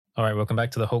All right, welcome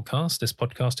back to the Holtcast. This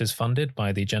podcast is funded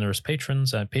by the generous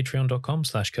patrons at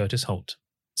patreon.com/Curtis Holt.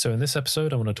 So in this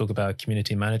episode, I want to talk about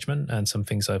community management and some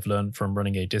things I've learned from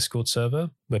running a Discord server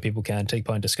where people can take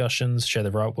part in discussions, share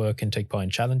their artwork, and take part in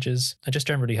challenges, and just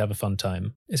generally have a fun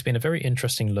time. It's been a very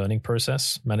interesting learning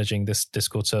process managing this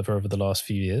Discord server over the last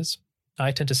few years.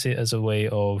 I tend to see it as a way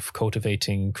of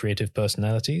cultivating creative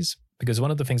personalities, because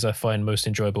one of the things I find most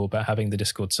enjoyable about having the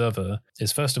Discord server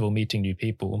is, first of all, meeting new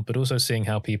people, but also seeing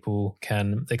how people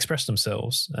can express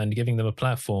themselves and giving them a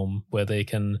platform where they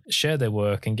can share their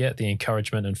work and get the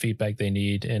encouragement and feedback they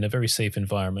need in a very safe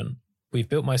environment. We've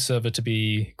built my server to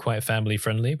be quite family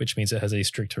friendly, which means it has a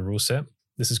stricter rule set.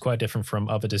 This is quite different from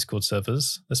other Discord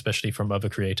servers, especially from other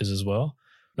creators as well.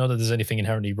 Not that there's anything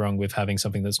inherently wrong with having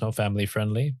something that's not family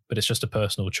friendly, but it's just a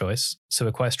personal choice. So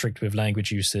we're quite strict with language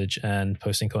usage and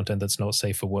posting content that's not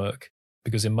safe for work.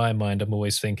 Because in my mind, I'm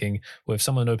always thinking, well, if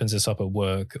someone opens this up at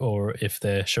work, or if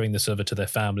they're showing the server to their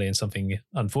family and something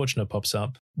unfortunate pops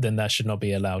up, then that should not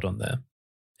be allowed on there.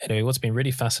 Anyway, what's been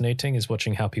really fascinating is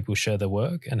watching how people share their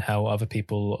work and how other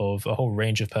people of a whole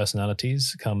range of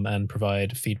personalities come and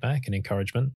provide feedback and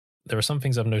encouragement. There are some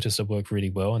things I've noticed that work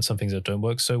really well and some things that don't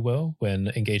work so well when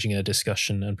engaging in a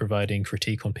discussion and providing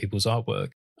critique on people's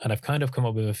artwork. And I've kind of come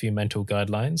up with a few mental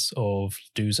guidelines of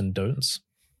do's and don'ts.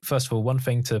 First of all, one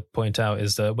thing to point out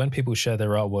is that when people share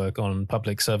their artwork on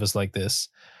public servers like this,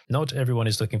 not everyone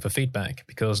is looking for feedback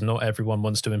because not everyone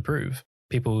wants to improve.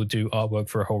 People do artwork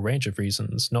for a whole range of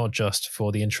reasons, not just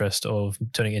for the interest of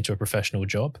turning it into a professional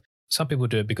job. Some people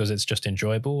do it because it's just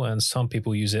enjoyable, and some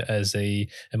people use it as an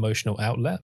emotional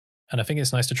outlet. And I think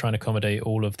it's nice to try and accommodate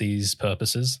all of these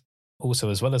purposes. Also,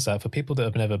 as well as that, for people that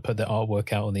have never put their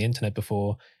artwork out on the internet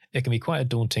before, it can be quite a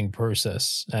daunting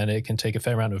process, and it can take a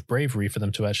fair amount of bravery for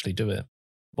them to actually do it.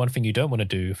 One thing you don't want to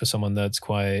do for someone that's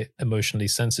quite emotionally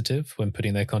sensitive when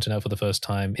putting their content out for the first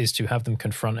time is to have them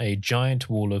confront a giant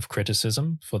wall of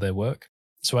criticism for their work.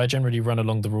 So I generally run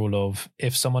along the rule of,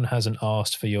 if someone hasn't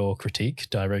asked for your critique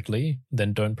directly,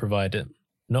 then don't provide it.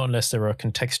 Not unless there are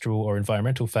contextual or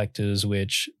environmental factors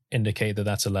which indicate that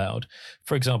that's allowed.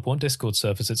 For example, on Discord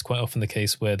servers, it's quite often the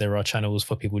case where there are channels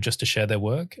for people just to share their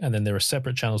work, and then there are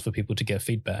separate channels for people to get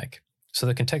feedback. So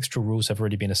the contextual rules have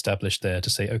already been established there to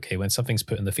say, okay, when something's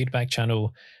put in the feedback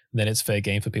channel, then it's fair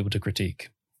game for people to critique.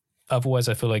 Otherwise,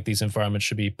 I feel like these environments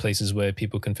should be places where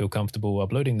people can feel comfortable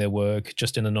uploading their work,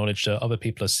 just in the knowledge that other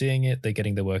people are seeing it, they're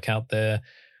getting their work out there,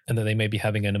 and that they may be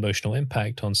having an emotional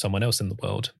impact on someone else in the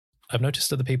world. I've noticed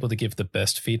that the people that give the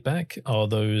best feedback are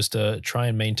those that try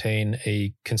and maintain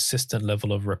a consistent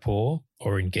level of rapport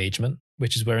or engagement,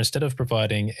 which is where instead of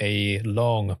providing a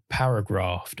long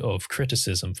paragraph of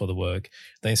criticism for the work,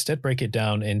 they instead break it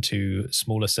down into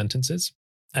smaller sentences.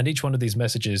 And each one of these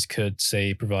messages could,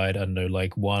 say, provide,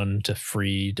 1 to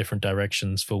 3 different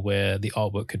directions for where the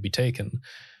artwork could be taken.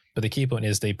 But the key point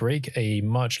is they break a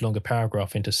much longer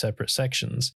paragraph into separate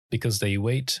sections because they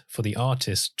wait for the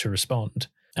artist to respond.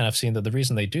 And I've seen that the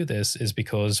reason they do this is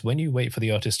because when you wait for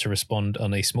the artist to respond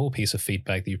on a small piece of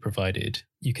feedback that you provided,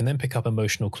 you can then pick up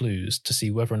emotional clues to see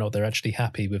whether or not they're actually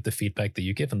happy with the feedback that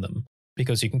you've given them.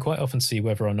 Because you can quite often see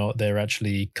whether or not they're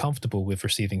actually comfortable with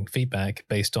receiving feedback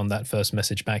based on that first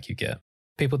message back you get.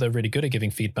 People that are really good at giving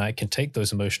feedback can take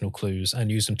those emotional clues and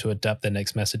use them to adapt their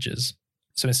next messages.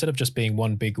 So instead of just being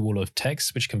one big wall of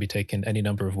text, which can be taken any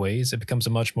number of ways, it becomes a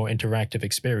much more interactive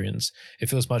experience. It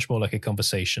feels much more like a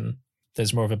conversation.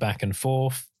 There's more of a back and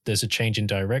forth. There's a change in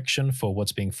direction for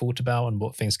what's being thought about and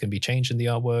what things can be changed in the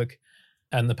artwork.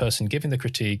 And the person giving the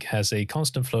critique has a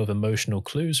constant flow of emotional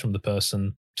clues from the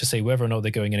person to say whether or not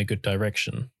they're going in a good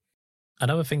direction.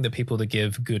 Another thing that people that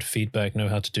give good feedback know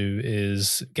how to do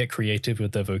is get creative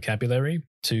with their vocabulary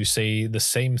to say the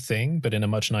same thing, but in a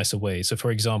much nicer way. So for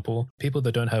example, people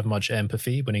that don't have much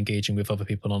empathy when engaging with other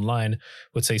people online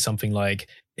would say something like,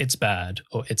 it's bad,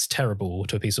 or it's terrible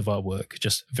to a piece of artwork.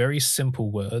 Just very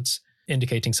simple words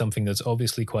indicating something that's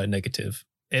obviously quite negative.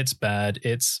 It's bad,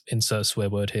 it's insert swear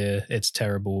word here, it's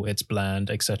terrible, it's bland,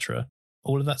 etc.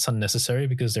 All of that's unnecessary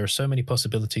because there are so many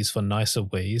possibilities for nicer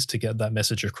ways to get that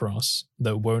message across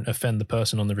that won't offend the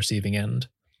person on the receiving end.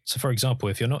 So for example,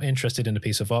 if you're not interested in a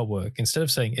piece of artwork, instead of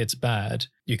saying it's bad,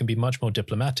 you can be much more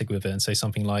diplomatic with it and say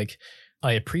something like,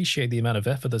 I appreciate the amount of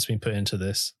effort that's been put into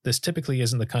this. This typically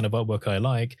isn't the kind of artwork I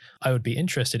like. I would be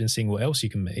interested in seeing what else you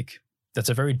can make. That's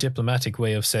a very diplomatic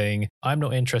way of saying, I'm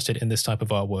not interested in this type of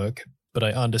artwork, but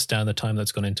I understand the time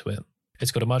that's gone into it.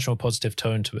 It's got a much more positive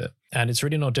tone to it. And it's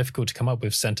really not difficult to come up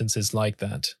with sentences like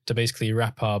that to basically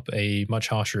wrap up a much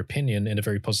harsher opinion in a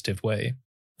very positive way.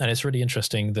 And it's really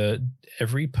interesting that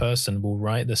every person will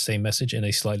write the same message in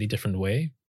a slightly different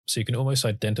way. So you can almost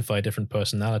identify different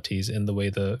personalities in the way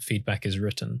the feedback is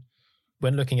written.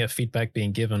 When looking at feedback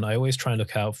being given, I always try and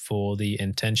look out for the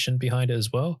intention behind it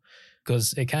as well,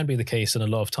 because it can be the case in a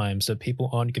lot of times that people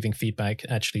aren't giving feedback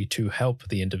actually to help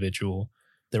the individual.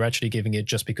 They're actually giving it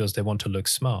just because they want to look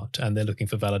smart and they're looking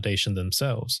for validation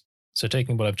themselves. So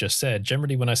taking what I've just said,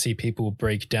 generally when I see people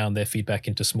break down their feedback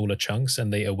into smaller chunks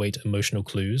and they await emotional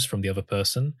clues from the other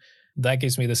person, that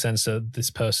gives me the sense that this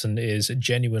person is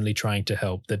genuinely trying to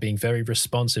help. They're being very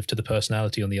responsive to the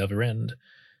personality on the other end.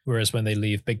 Whereas when they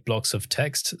leave big blocks of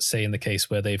text, say in the case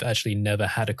where they've actually never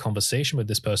had a conversation with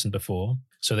this person before,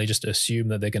 so they just assume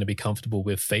that they're going to be comfortable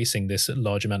with facing this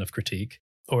large amount of critique,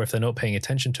 or if they're not paying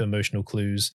attention to emotional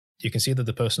clues, you can see that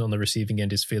the person on the receiving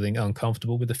end is feeling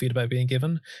uncomfortable with the feedback being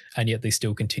given, and yet they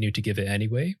still continue to give it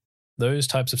anyway. Those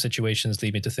types of situations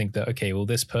lead me to think that, okay, well,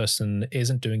 this person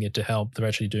isn't doing it to help, they're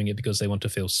actually doing it because they want to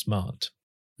feel smart.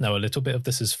 Now, a little bit of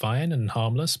this is fine and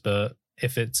harmless, but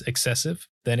if it's excessive,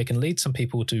 then it can lead some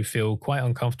people to feel quite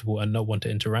uncomfortable and not want to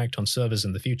interact on servers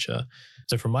in the future.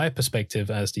 So from my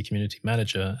perspective as the community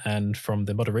manager and from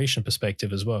the moderation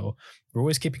perspective as well, we're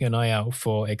always keeping an eye out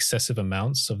for excessive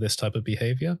amounts of this type of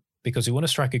behavior, because we want to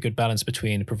strike a good balance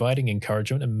between providing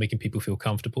encouragement and making people feel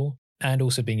comfortable, and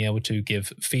also being able to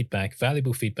give feedback,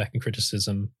 valuable feedback and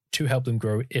criticism to help them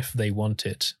grow if they want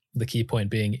it. The key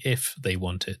point being if they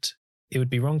want it. It would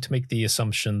be wrong to make the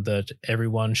assumption that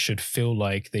everyone should feel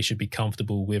like they should be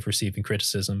comfortable with receiving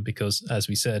criticism because, as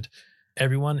we said,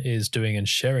 everyone is doing and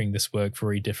sharing this work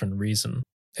for a different reason.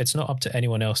 It's not up to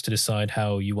anyone else to decide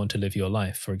how you want to live your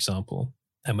life, for example.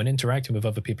 And when interacting with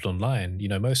other people online,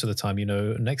 most of the time,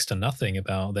 next to nothing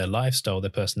about their lifestyle, their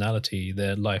personality,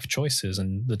 their life choices,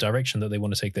 and the direction that they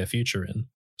want to take their future in.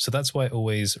 So that's why it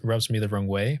always rubs me the wrong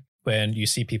way when you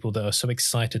see people that are so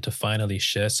excited to finally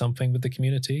share something with the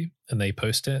community and they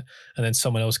post it, and then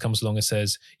someone else comes along and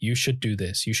says, you should do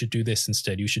this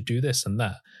instead, you should do this and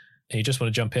that. And you just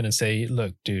want to jump in and say,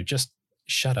 look, dude, just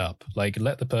shut up. Like,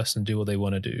 let the person do what they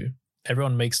want to do.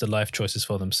 Everyone makes the life choices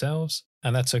for themselves,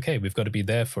 and that's okay. We've got to be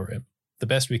there for it. The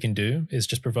best we can do is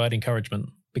just provide encouragement,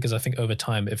 because I think over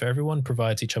time, if everyone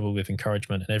provides each other with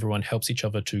encouragement and everyone helps each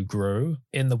other to grow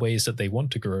in the ways that they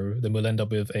want to grow, then we'll end up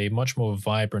with a much more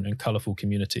vibrant and colorful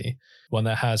community, one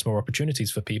that has more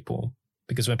opportunities for people.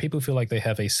 Because when people feel like they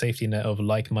have a safety net of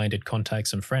like-minded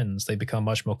contacts and friends, they become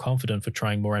much more confident for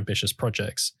trying more ambitious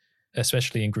projects,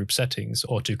 especially in group settings,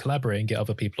 or to collaborate and get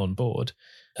other people on board.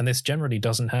 And this generally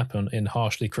doesn't happen in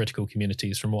harshly critical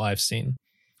communities from what I've seen.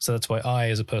 So that's why I,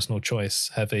 as a personal choice,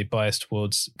 have a bias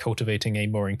towards cultivating a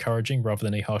more encouraging rather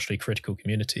than a harshly critical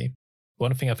community.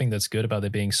 One thing I think that's good about there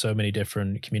being so many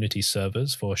different community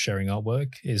servers for sharing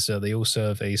artwork is that they all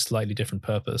serve a slightly different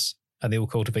purpose, and they all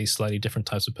cultivate slightly different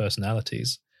types of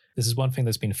personalities. This is one thing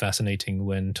that's been fascinating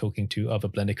when talking to other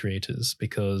Blender creators,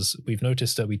 because we've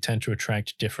noticed that we tend to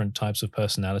attract different types of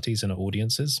personalities in our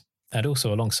audiences, and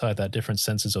also alongside that, different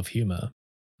senses of humor.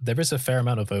 There is a fair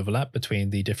amount of overlap between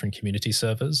the different community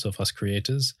servers of us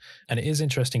creators, and it is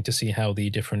interesting to see how the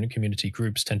different community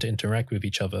groups tend to interact with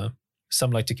each other.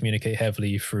 Some like to communicate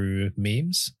heavily through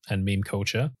memes and meme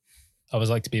culture.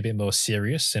 Others like to be a bit more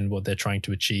serious in what they're trying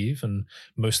to achieve and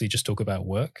mostly just talk about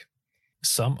work.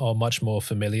 Some are much more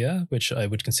familiar, which I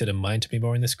would consider mine to be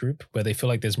more in this group, where they feel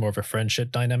like there's more of a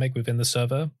friendship dynamic within the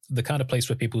server, the kind of place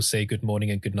where people say good morning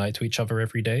and good night to each other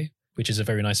every day, which is a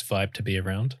very nice vibe to be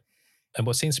around. And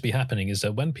what seems to be happening is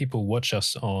that when people watch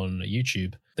us on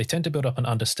YouTube, they tend to build up an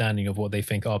understanding of what they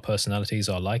think our personalities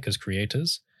are like as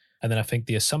creators. And then I think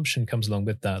the assumption comes along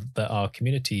with that our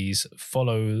communities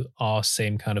follow our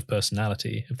same kind of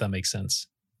personality, if that makes sense.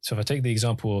 So if I take the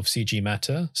example of CG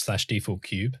Matter / Default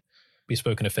Cube, we've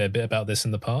spoken a fair bit about this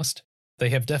in the past.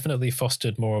 They have definitely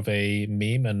fostered more of a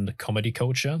meme and comedy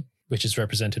culture, which is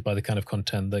represented by the kind of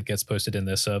content that gets posted in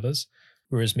their servers.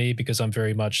 Whereas me, because I'm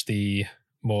very much the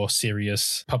more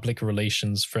serious, public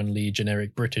relations friendly,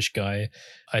 generic British guy,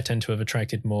 I tend to have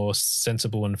attracted more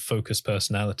sensible and focused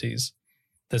personalities.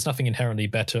 There's nothing inherently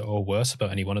better or worse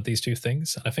about any one of these two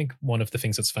things. And I think one of the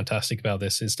things that's fantastic about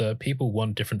this is that people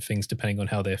want different things depending on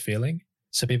how they're feeling.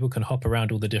 So people can hop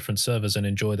around all the different servers and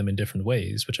enjoy them in different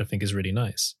ways, which I think is really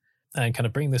nice. And kind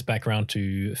of bring this back around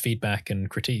to feedback and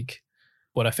critique.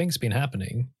 What I think's been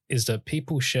happening is that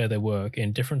people share their work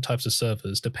in different types of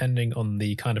servers depending on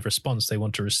the kind of response they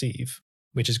want to receive,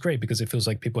 which is great because it feels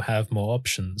like people have more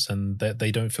options and that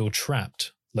they don't feel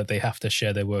trapped, like they have to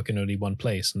share their work in only one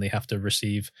place and they have to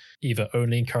receive either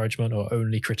only encouragement or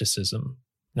only criticism.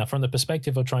 Now, from the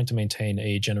perspective of trying to maintain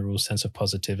a general sense of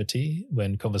positivity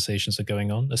when conversations are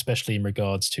going on, especially in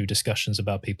regards to discussions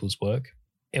about people's work,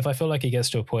 If I feel like it gets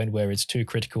to a point where it's too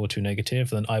critical or too negative,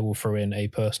 then I will throw in a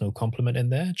personal compliment in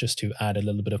there just to add a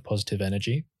little bit of positive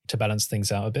energy to balance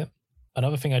things out a bit.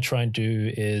 Another thing I try and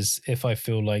do is if I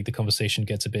feel like the conversation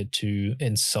gets a bit too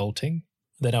insulting,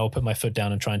 then I'll put my foot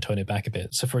down and try and tone it back a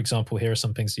bit. So for example, here are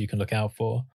some things that you can look out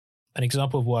for. An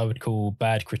example of what I would call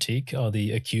bad critique are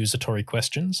the accusatory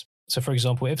questions. So for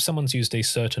example, if someone's used a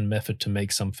certain method to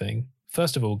make something,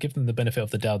 first of all, give them the benefit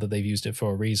of the doubt that they've used it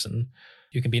for a reason.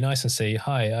 You can be nice and say,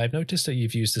 hi, I've noticed that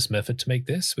you've used this method to make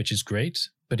this, which is great,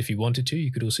 but if you wanted to, you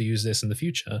could also use this in the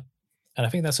future. And I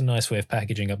think that's a nice way of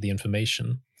packaging up the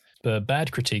information. But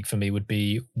bad critique for me would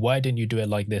be, why didn't you do it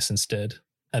like this instead?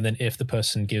 And then if the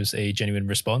person gives a genuine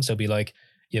response, they'll be like,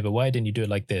 yeah, but why didn't you do it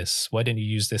like this? Why didn't you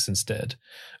use this instead?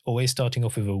 Always starting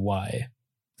off with a why.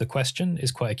 The question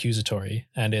is quite accusatory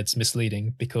and it's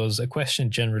misleading because a question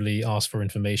generally asks for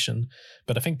information,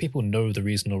 but I think people know the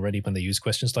reason already when they use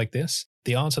questions like this.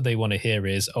 The answer they want to hear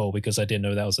is, oh, because I didn't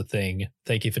know that was a thing.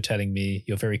 Thank you for telling me.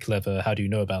 You're very clever. How do you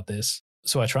know about this?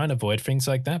 So I try and avoid things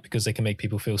like that because they can make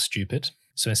people feel stupid.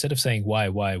 So instead of saying why,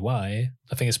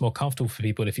 I think it's more comfortable for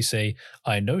people if you say,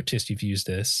 I noticed you've used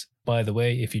this. By the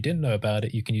way, if you didn't know about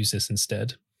it, you can use this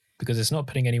instead. Because it's not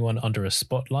putting anyone under a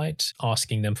spotlight,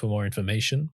 asking them for more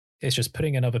information. It's just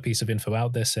putting another piece of info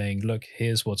out there saying, look,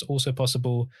 here's what's also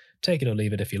possible. Take it or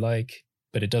leave it if you like,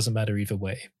 but it doesn't matter either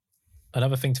way.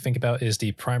 Another thing to think about is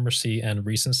the primacy and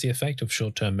recency effect of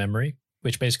short-term memory,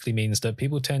 which basically means that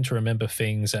people tend to remember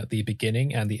things at the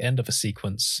beginning and the end of a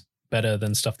sequence better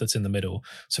than stuff that's in the middle.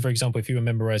 So for example, if you were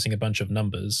memorizing a bunch of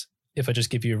numbers, if I just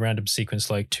give you a random sequence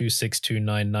like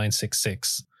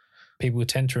 2629966, people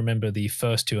tend to remember the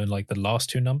first two and like the last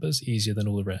two numbers easier than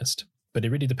all the rest. But it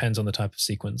really depends on the type of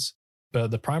sequence.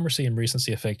 But the primacy and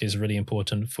recency effect is really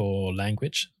important for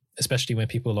language, especially when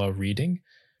people are reading,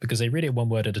 because they read it one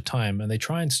word at a time and they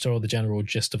try and store the general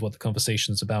gist of what the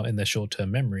conversation's about in their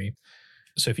short-term memory.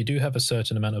 So if you do have a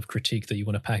certain amount of critique that you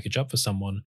want to package up for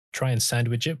someone, try and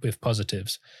sandwich it with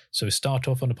positives. So start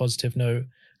off on a positive note,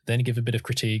 then give a bit of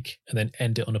critique, and then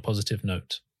end it on a positive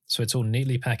note. So it's all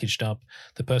neatly packaged up.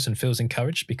 The person feels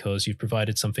encouraged because you've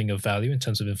provided something of value in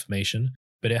terms of information,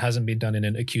 but it hasn't been done in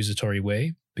an accusatory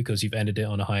way because you've ended it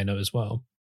on a high note as well.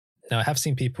 Now, I have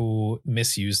seen people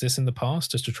misuse this in the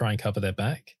past just to try and cover their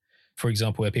back. For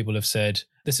example, where people have said,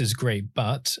 this is great,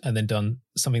 but, and then done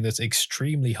something that's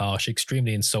extremely harsh,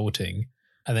 extremely insulting,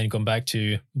 and then gone back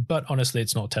to, but honestly,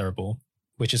 it's not terrible,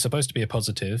 which is supposed to be a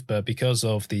positive, but because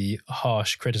of the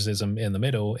harsh criticism in the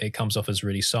middle, it comes off as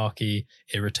really sarky,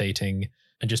 irritating,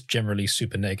 and just generally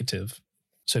super negative.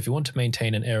 So if you want to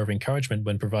maintain an air of encouragement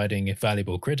when providing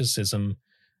valuable criticism,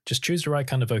 just choose the right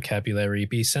kind of vocabulary,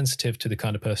 be sensitive to the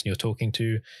kind of person you're talking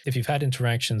to. If you've had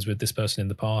interactions with this person in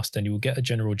the past, then you will get a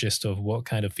general gist of what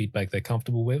kind of feedback they're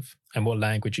comfortable with and what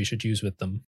language you should use with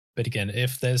them. But again,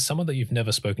 if there's someone that you've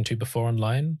never spoken to before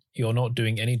online, you're not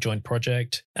doing any joint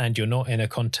project, and you're not in a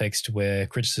context where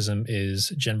criticism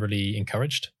is generally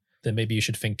encouraged, then maybe you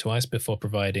should think twice before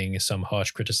providing some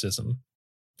harsh criticism.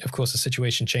 Of course, the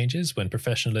situation changes when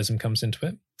professionalism comes into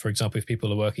it. For example, if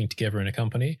people are working together in a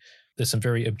company, there's some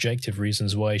very objective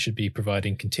reasons why you should be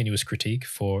providing continuous critique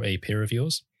for a peer of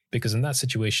yours. Because in that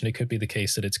situation, it could be the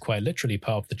case that it's quite literally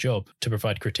part of the job to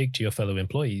provide critique to your fellow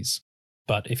employees.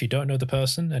 But if you don't know the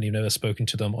person and you've never spoken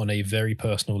to them on a very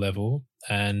personal level,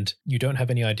 and you don't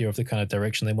have any idea of the kind of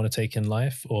direction they want to take in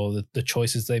life or the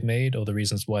choices they've made or the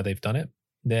reasons why they've done it,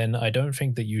 then I don't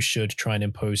think that you should try and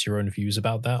impose your own views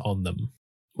about that on them.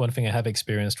 One thing I have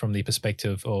experienced from the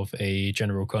perspective of a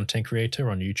general content creator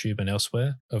on YouTube and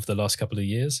elsewhere over the last couple of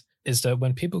years is that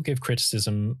when people give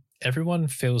criticism, everyone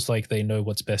feels like they know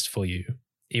what's best for you,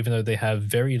 even though they have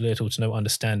very little to no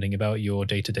understanding about your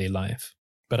day-to-day life.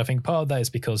 But I think part of that is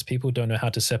because people don't know how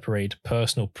to separate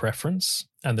personal preference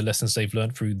and the lessons they've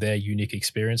learned through their unique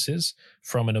experiences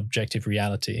from an objective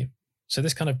reality. So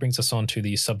this kind of brings us on to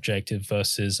the subjective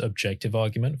versus objective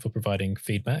argument for providing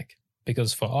feedback.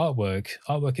 Because for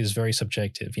artwork is very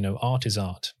subjective. You know, art is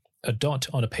art. A dot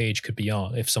on a page could be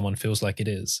art if someone feels like it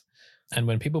is. And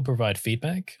when people provide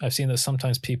feedback, I've seen that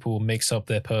sometimes people mix up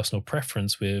their personal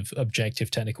preference with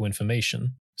objective technical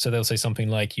information. So they'll say something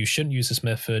like, you shouldn't use this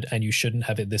method and you shouldn't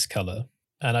have it this color.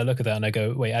 And I look at that and I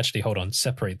go, wait, actually, hold on,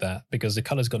 separate that, because the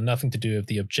color's got nothing to do with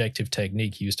the objective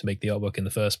technique used to make the artwork in the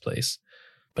first place.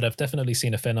 But I've definitely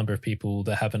seen a fair number of people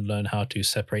that haven't learned how to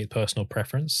separate personal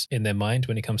preference in their mind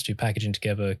when it comes to packaging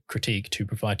together critique to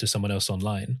provide to someone else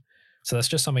online. So that's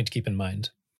just something to keep in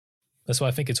mind. That's why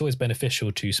I think it's always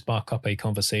beneficial to spark up a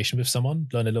conversation with someone,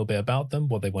 learn a little bit about them,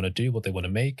 what they want to do, what they want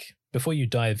to make, before you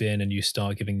dive in and you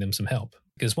start giving them some help.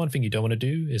 Because one thing you don't want to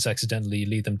do is accidentally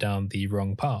lead them down the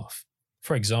wrong path.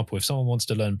 For example, if someone wants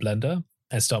to learn Blender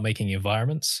and start making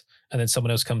environments, and then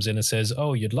someone else comes in and says,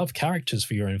 oh, you'd love characters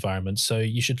for your environment, so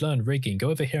you should learn rigging. Go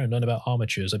over here and learn about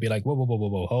armatures. I'd be like, whoa,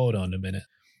 hold on a minute.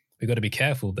 We've got to be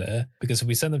careful there, because if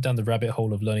we send them down the rabbit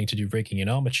hole of learning to do rigging in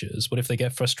armatures, what if they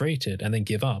get frustrated and then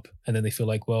give up? And then they feel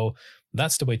like, well,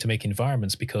 that's the way to make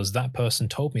environments because that person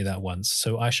told me that once,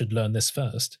 so I should learn this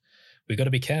first. We've got to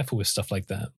be careful with stuff like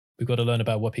that. We've got to learn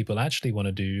about what people actually want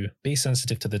to do, be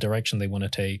sensitive to the direction they want to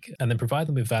take, and then provide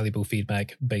them with valuable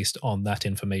feedback based on that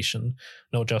information,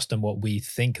 not just on what we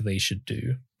think they should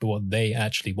do, but what they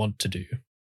actually want to do.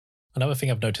 Another thing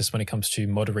I've noticed when it comes to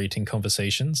moderating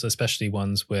conversations, especially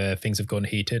ones where things have gotten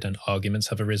heated and arguments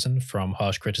have arisen from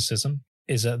harsh criticism,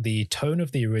 is that the tone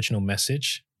of the original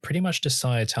message pretty much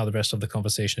decides how the rest of the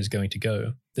conversation is going to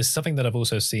go. This is something that I've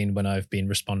also seen when I've been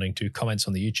responding to comments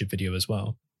on the YouTube video as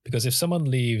well. Because if someone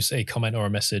leaves a comment or a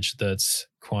message that's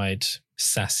quite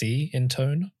sassy in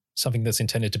tone, something that's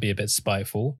intended to be a bit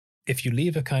spiteful, if you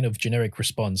leave a kind of generic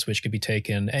response which could be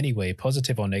taken anyway,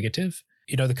 positive or negative,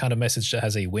 you know, the kind of message that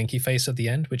has a winky face at the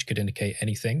end, which could indicate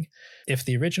anything. If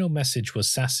the original message was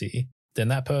sassy, then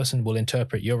that person will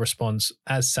interpret your response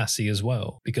as sassy as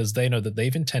well, because they know that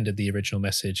they've intended the original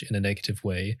message in a negative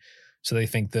way, so they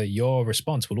think that your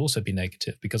response will also be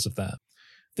negative because of that.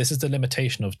 This is the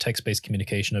limitation of text-based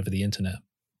communication over the internet,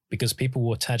 because people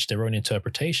will attach their own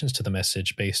interpretations to the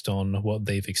message based on what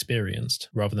they've experienced,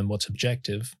 rather than what's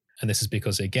objective. And this is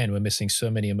because, again, we're missing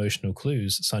so many emotional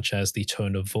clues, such as the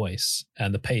tone of voice,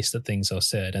 and the pace that things are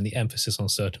said, and the emphasis on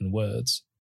certain words.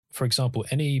 For example,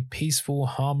 any peaceful,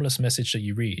 harmless message that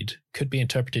you read could be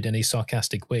interpreted in a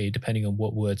sarcastic way depending on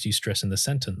what words you stress in the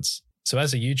sentence. So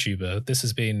as a YouTuber, this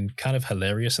has been kind of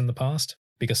hilarious in the past,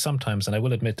 because sometimes, and I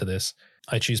will admit to this,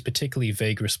 I choose particularly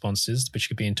vague responses which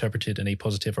could be interpreted in a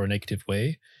positive or a negative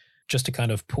way, just to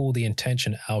kind of pull the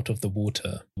intention out of the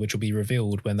water, which will be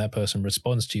revealed when that person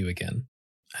responds to you again.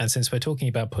 And since we're talking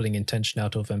about pulling intention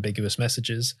out of ambiguous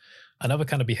messages, another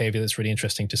kind of behavior that's really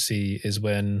interesting to see is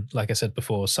when, like I said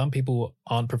before, some people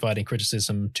aren't providing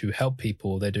criticism to help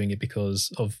people, they're doing it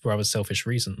because of rather selfish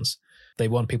reasons. They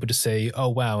want people to say, oh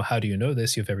wow, how do you know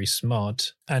this? You're very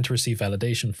smart, and to receive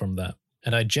validation from that.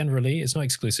 And I generally, it's not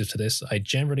exclusive to this, I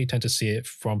generally tend to see it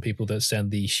from people that send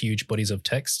the huge bodies of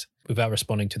text without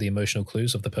responding to the emotional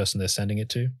clues of the person they're sending it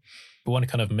to. But one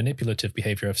kind of manipulative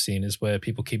behavior I've seen is where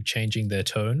people keep changing their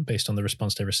tone based on the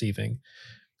response they're receiving.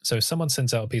 So if someone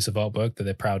sends out a piece of artwork that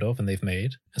they're proud of and they've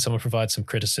made, and someone provides some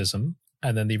criticism,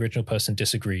 and then the original person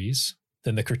disagrees,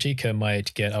 then the critiquer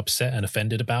might get upset and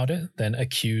offended about it, then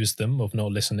accuse them of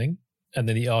not listening. And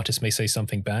then the artist may say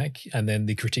something back, and then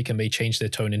the critiquer may change their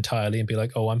tone entirely and be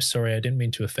like, oh, I'm sorry, I didn't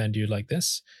mean to offend you like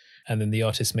this. And then the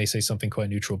artist may say something quite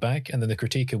neutral back, and then the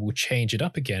critiquer will change it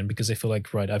up again because they feel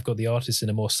like, right, I've got the artist in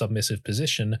a more submissive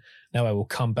position. Now I will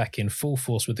come back in full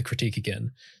force with the critique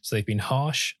again. So they've been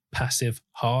harsh, passive,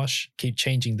 harsh, keep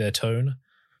changing their tone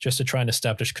just to try and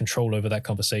establish control over that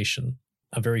conversation.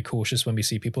 I'm very cautious when we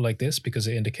see people like this because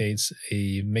it indicates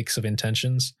a mix of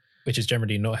intentions, which is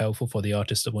generally not helpful for the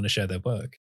artists that want to share their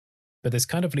work. But this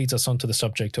kind of leads us on to the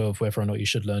subject of whether or not you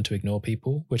should learn to ignore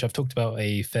people, which I've talked about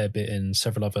a fair bit in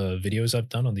several other videos I've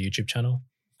done on the YouTube channel.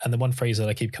 And the one phrase that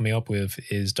I keep coming up with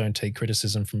is don't take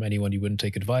criticism from anyone you wouldn't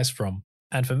take advice from.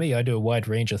 And for me, I do a wide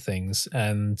range of things.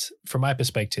 And from my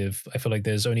perspective, I feel like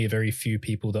there's only a very few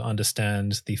people that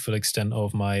understand the full extent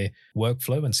of my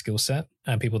workflow and skill set,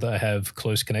 and people that I have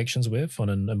close connections with on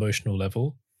an emotional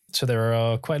level. So there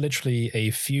are quite literally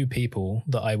a few people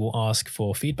that I will ask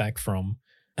for feedback from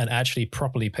and actually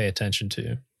properly pay attention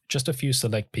to. Just a few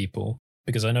select people,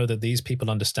 because I know that these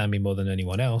people understand me more than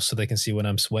anyone else, so they can see when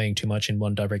I'm swaying too much in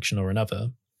one direction or another.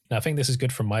 Now, I think this is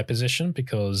good from my position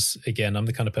because, again, I'm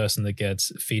the kind of person that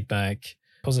gets feedback,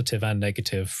 positive and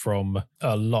negative, from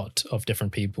a lot of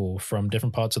different people, from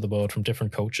different parts of the world, from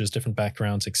different cultures, different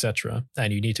backgrounds, etc.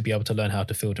 And you need to be able to learn how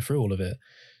to filter through all of it.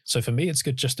 So for me, it's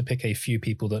good just to pick a few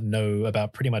people that know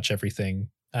about pretty much everything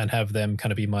and have them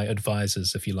kind of be my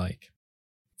advisors, if you like.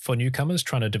 For newcomers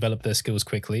trying to develop their skills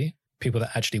quickly, people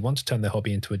that actually want to turn their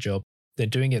hobby into a job, then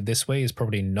doing it this way is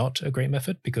probably not a great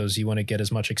method because you want to get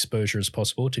as much exposure as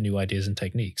possible to new ideas and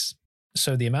techniques.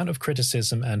 So the amount of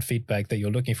criticism and feedback that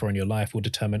you're looking for in your life will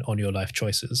determine on your life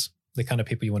choices, the kind of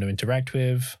people you want to interact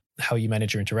with, how you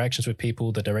manage your interactions with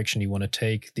people, the direction you want to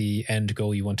take, the end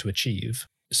goal you want to achieve.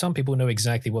 Some people know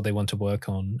exactly what they want to work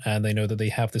on, and they know that they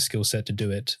have the skill set to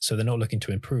do it, so they're not looking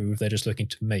to improve, they're just looking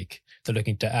to make. They're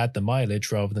looking to add the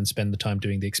mileage rather than spend the time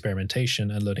doing the experimentation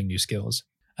and learning new skills.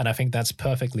 And I think that's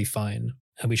perfectly fine,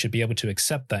 and we should be able to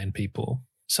accept that in people.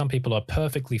 Some people are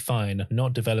perfectly fine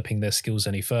not developing their skills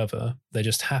any further. They're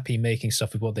just happy making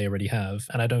stuff with what they already have.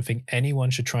 And I don't think anyone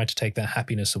should try to take that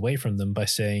happiness away from them by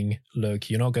saying, look,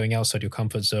 you're not going outside your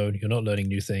comfort zone. You're not learning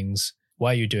new things.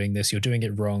 Why are you doing this? You're doing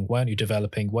it wrong. Why aren't you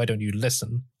developing? Why don't you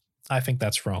listen? I think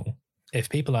that's wrong. If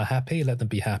people are happy, let them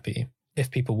be happy.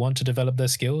 If people want to develop their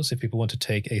skills, if people want to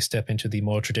take a step into the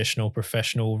more traditional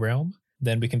professional realm,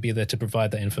 then we can be there to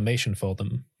provide that information for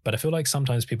them. But I feel like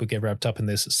sometimes people get wrapped up in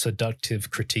this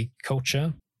seductive critique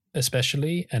culture,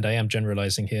 especially, and I am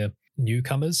generalizing here,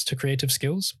 newcomers to creative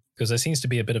skills, because there seems to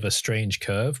be a bit of a strange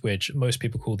curve, which most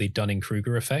people call the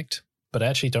Dunning-Kruger effect. But I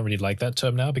actually don't really like that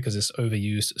term now because it's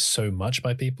overused so much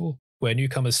by people. Where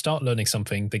newcomers start learning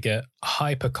something, they get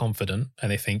hyper confident and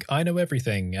they think, I know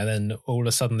everything. And then all of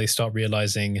a sudden they start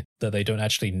realizing that they don't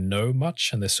actually know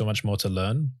much and there's so much more to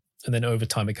learn. And then over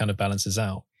time, it kind of balances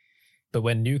out. But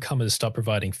when newcomers start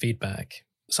providing feedback,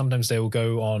 sometimes they will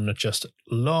go on just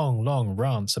long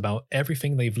rants about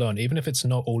everything they've learned, even if it's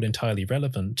not all entirely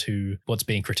relevant to what's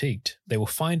being critiqued. They will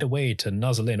find a way to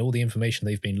nuzzle in all the information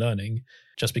they've been learning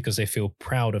just because they feel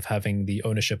proud of having the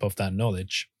ownership of that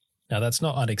knowledge. Now, that's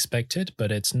not unexpected,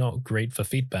 but it's not great for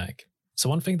feedback. So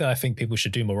one thing that I think people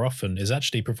should do more often is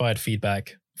actually provide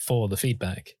feedback for the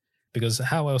feedback. Because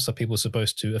how else are people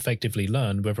supposed to effectively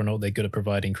learn whether or not they're good at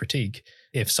providing critique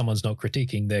if someone's not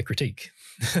critiquing their critique,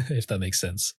 if that makes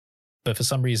sense? But for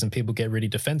some reason, people get really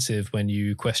defensive when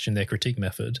you question their critique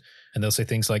method. And they'll say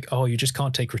things like, oh, you just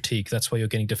can't take critique. That's why you're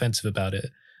getting defensive about it.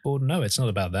 Well, no, it's not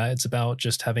about that. It's about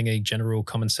just having a general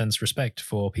common sense respect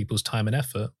for people's time and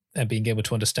effort and being able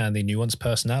to understand the nuanced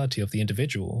personality of the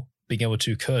individual, being able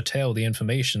to curtail the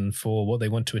information for what they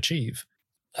want to achieve.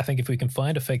 I think if we can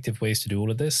find effective ways to do all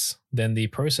of this, then the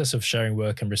process of sharing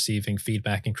work and receiving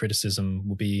feedback and criticism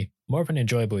will be more of an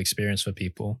enjoyable experience for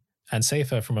people and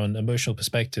safer from an emotional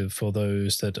perspective for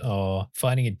those that are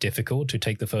finding it difficult to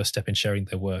take the first step in sharing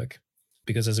their work.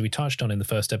 Because as we touched on in the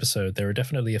first episode, there are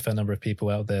definitely a fair number of people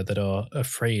out there that are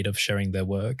afraid of sharing their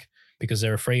work because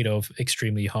they're afraid of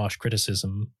extremely harsh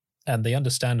criticism. And they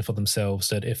understand for themselves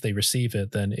that if they receive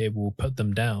it, then it will put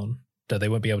them down, that they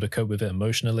won't be able to cope with it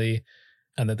emotionally,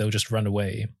 and that they'll just run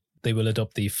away. They will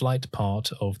adopt the flight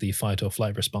part of the fight or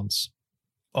flight response.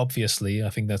 Obviously, I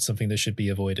think that's something that should be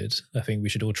avoided. I think we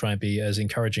should all try and be as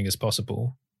encouraging as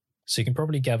possible. So you can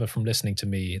probably gather from listening to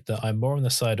me that I'm more on the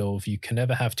side of you can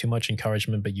never have too much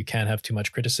encouragement, but you can have too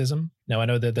much criticism. Now, I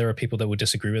know that there are people that will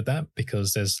disagree with that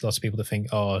because there's lots of people that think,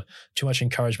 oh, too much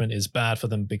encouragement is bad for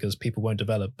them because people won't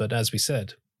develop. But as we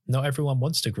said, not everyone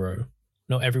wants to grow.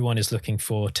 Not everyone is looking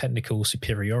for technical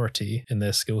superiority in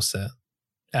their skill set.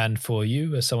 And for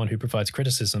you, as someone who provides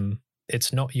criticism,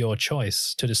 it's not your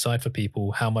choice to decide for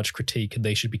people how much critique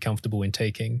they should be comfortable in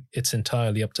taking. It's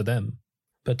entirely up to them.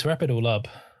 But to wrap it all up,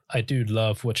 I do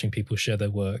love watching people share their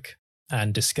work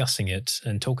and discussing it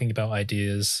and talking about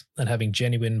ideas and having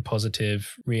genuine,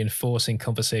 positive, reinforcing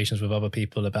conversations with other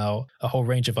people about a whole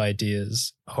range of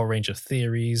ideas, a whole range of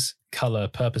theories, color,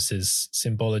 purposes,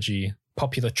 symbology,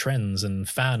 popular trends and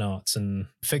fan arts and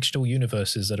fictional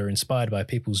universes that are inspired by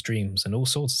people's dreams and all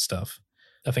sorts of stuff.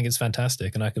 I think it's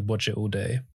fantastic and I could watch it all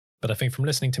day. But I think from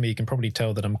listening to me, you can probably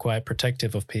tell that I'm quite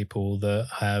protective of people that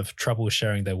have trouble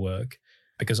sharing their work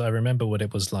because I remember what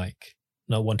it was like,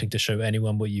 not wanting to show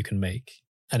anyone what you can make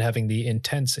and having the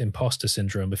intense imposter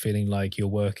syndrome of feeling like your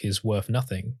work is worth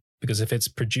nothing. Because if it's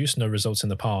produced no results in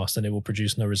the past, then it will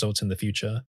produce no results in the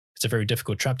future. It's a very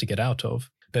difficult trap to get out of.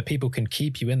 But people can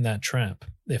keep you in that trap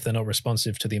if they're not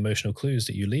responsive to the emotional clues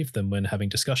that you leave them when having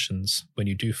discussions, when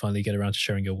you do finally get around to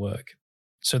sharing your work.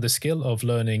 So the skill of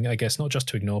learning, I guess, not just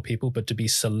to ignore people, but to be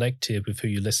selective with who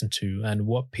you listen to and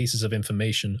what pieces of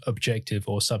information, objective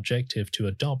or subjective, to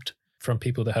adopt from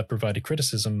people that have provided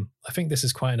criticism, I think this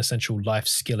is quite an essential life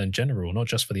skill in general, not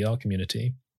just for the art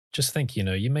community. Just think,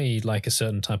 you may like a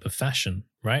certain type of fashion,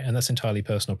 right? And that's entirely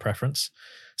personal preference.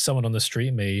 Someone on the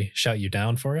street may shout you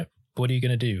down for it. What are you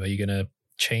going to do? Are you going to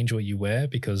change what you wear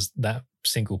because that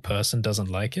single person doesn't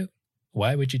like it?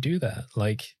 Why would you do that?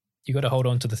 You got to hold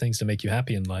on to the things that make you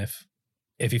happy in life.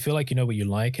 If you feel like you know what you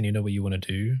like and you know what you want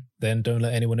to do, then don't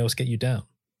let anyone else get you down.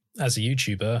 As a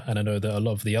YouTuber, and I know that a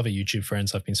lot of the other YouTube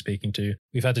friends I've been speaking to,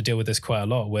 we've had to deal with this quite a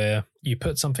lot where you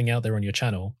put something out there on your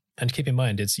channel, and keep in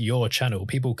mind, it's your channel.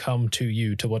 People come to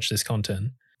you to watch this content.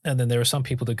 And then there are some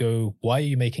people that go, why are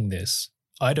you making this?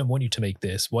 I don't want you to make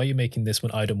this. Why are you making this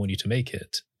when I don't want you to make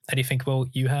it? And you think, well,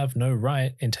 you have no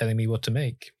right in telling me what to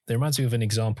make. It reminds me of an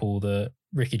example that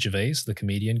Ricky Gervais, the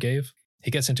comedian, gave.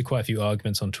 He gets into quite a few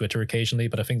arguments on Twitter occasionally,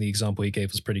 but I think the example he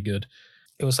gave was pretty good.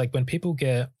 It was like when people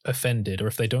get offended or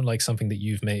if they don't like something that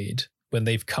you've made, when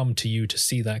they've come to you to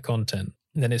see that content,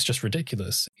 then it's just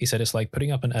ridiculous. He said it's like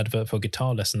putting up an advert for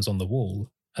guitar lessons on the wall,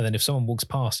 and then if someone walks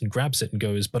past and grabs it and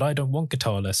goes, "But I don't want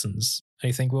guitar lessons," and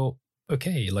you think, well,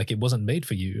 okay, like it wasn't made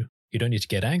for you. You don't need to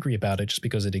get angry about it just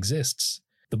because it exists.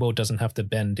 The world doesn't have to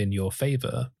bend in your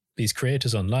favor. These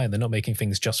creators online, they're not making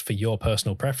things just for your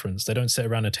personal preference. They don't sit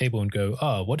around a table and go,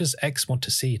 what does X want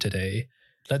to see today?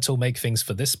 Let's all make things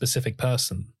for this specific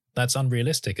person. That's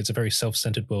unrealistic. It's a very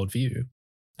self-centered worldview.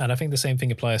 And I think the same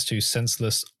thing applies to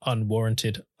senseless,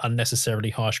 unwarranted, unnecessarily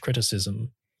harsh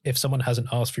criticism. If someone hasn't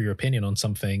asked for your opinion on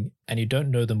something and you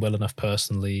don't know them well enough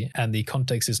personally and the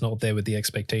context is not there with the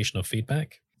expectation of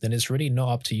feedback, then it's really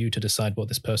not up to you to decide what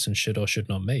this person should or should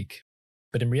not make.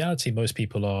 But in reality, most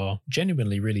people are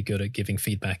genuinely really good at giving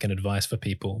feedback and advice for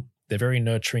people. They're very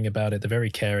nurturing about it. They're very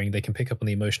caring. They can pick up on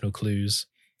the emotional clues.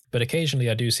 But occasionally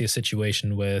I do see a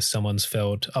situation where someone's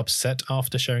felt upset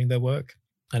after sharing their work,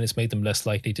 and it's made them less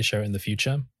likely to share it in the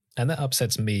future. And that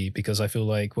upsets me because I feel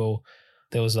like, well,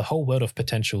 there was a whole world of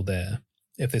potential there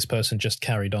if this person just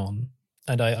carried on.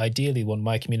 And I ideally want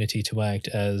my community to act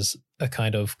as a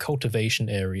kind of cultivation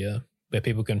area where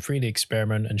people can freely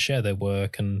experiment and share their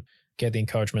work and get the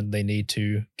encouragement they need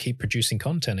to keep producing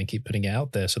content and keep putting it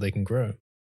out there so they can grow.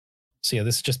 So yeah,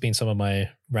 this has just been some of my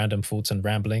random thoughts and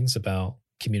ramblings about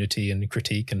community and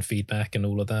critique and feedback and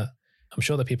all of that. I'm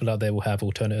sure that people out there will have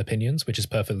alternate opinions, which is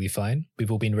perfectly fine.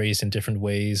 We've all been raised in different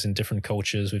ways, in different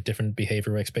cultures, with different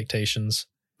behavioral expectations.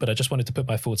 But I just wanted to put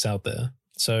my thoughts out there.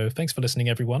 So thanks for listening,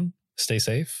 everyone. Stay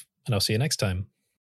safe, and I'll see you next time.